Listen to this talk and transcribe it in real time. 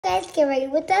guys, get ready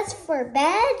with us for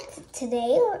bed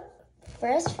today.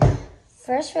 First,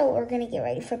 what we're gonna get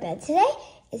ready for bed today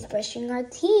is brushing our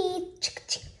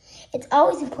teeth. It's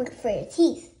always important for your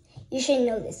teeth. You should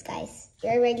know this, guys.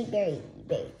 You're already baby.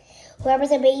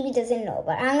 Whoever's a baby doesn't know,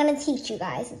 but I'm gonna teach you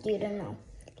guys if you don't know.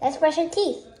 Let's brush our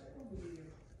teeth.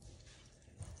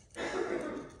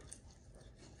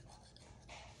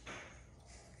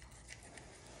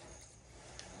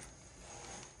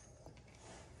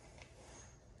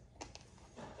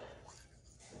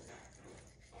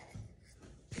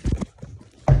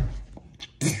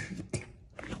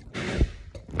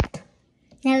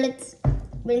 Now let's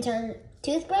rinse our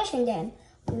toothbrush and then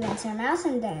we rinse our mouth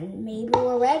and then maybe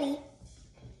we're ready.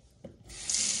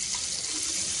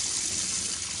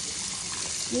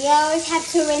 We always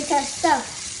have to rinse our stuff.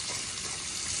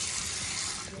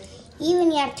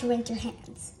 Even you have to rinse your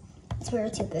hands. That's where we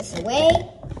took this away.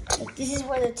 Like, this is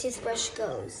where the toothbrush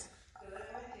goes.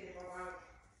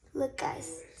 Look,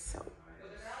 guys. So,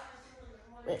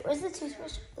 wait, where's the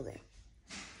toothbrush? Oh, there.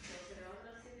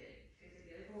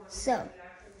 So,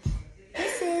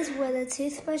 this is where the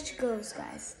toothbrush goes,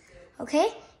 guys.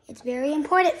 Okay? It's very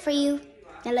important for you.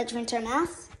 Now let's rinse our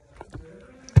mouth.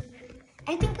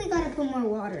 I think we gotta put more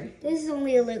water. This is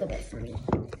only a little bit for me.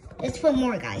 Let's put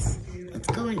more, guys. Let's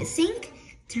go in the sink,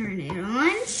 turn it on,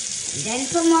 and then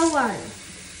put more water.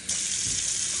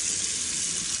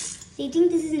 Do you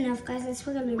think this is enough, guys? Let's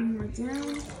put a little more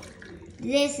down.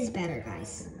 This is better,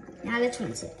 guys. Now let's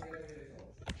rinse it.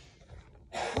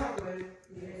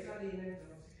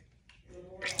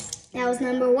 That was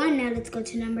number 1. Now let's go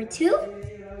to number 2.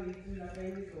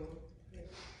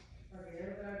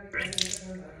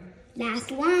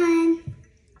 Last one.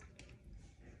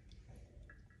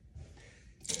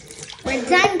 We're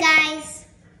done, guys.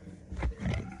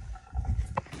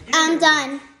 I'm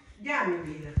done.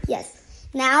 Yes.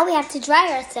 Now we have to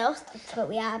dry ourselves. That's what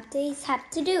we always have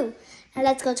to do. Now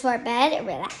let's go to our bed and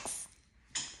relax.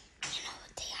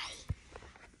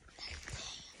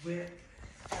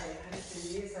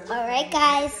 Alright,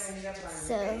 guys.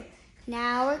 So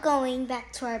now we're going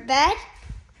back to our bed.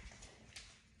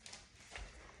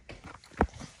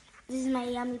 This is my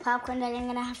yummy popcorn that I'm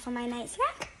gonna have for my night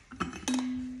snack.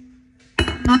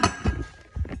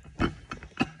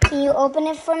 Can you open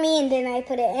it for me and then I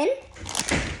put it in?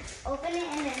 Open it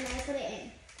and then I put it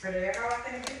in. ¿Pero ya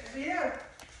acabaste el video?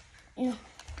 No.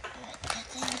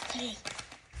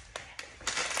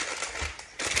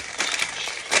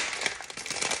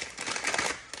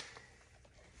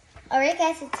 Alright,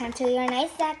 guys, it's time to do our night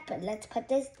snack, but let's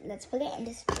put it in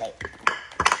this plate.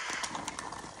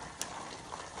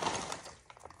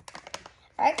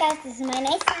 Alright, guys, this is my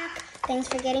night snack. Thanks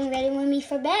for getting ready with me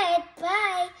for bed.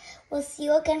 Bye. We'll see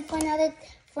you again for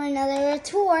another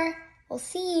tour. We'll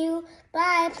see you.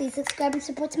 Bye. Please subscribe and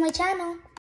support to my channel.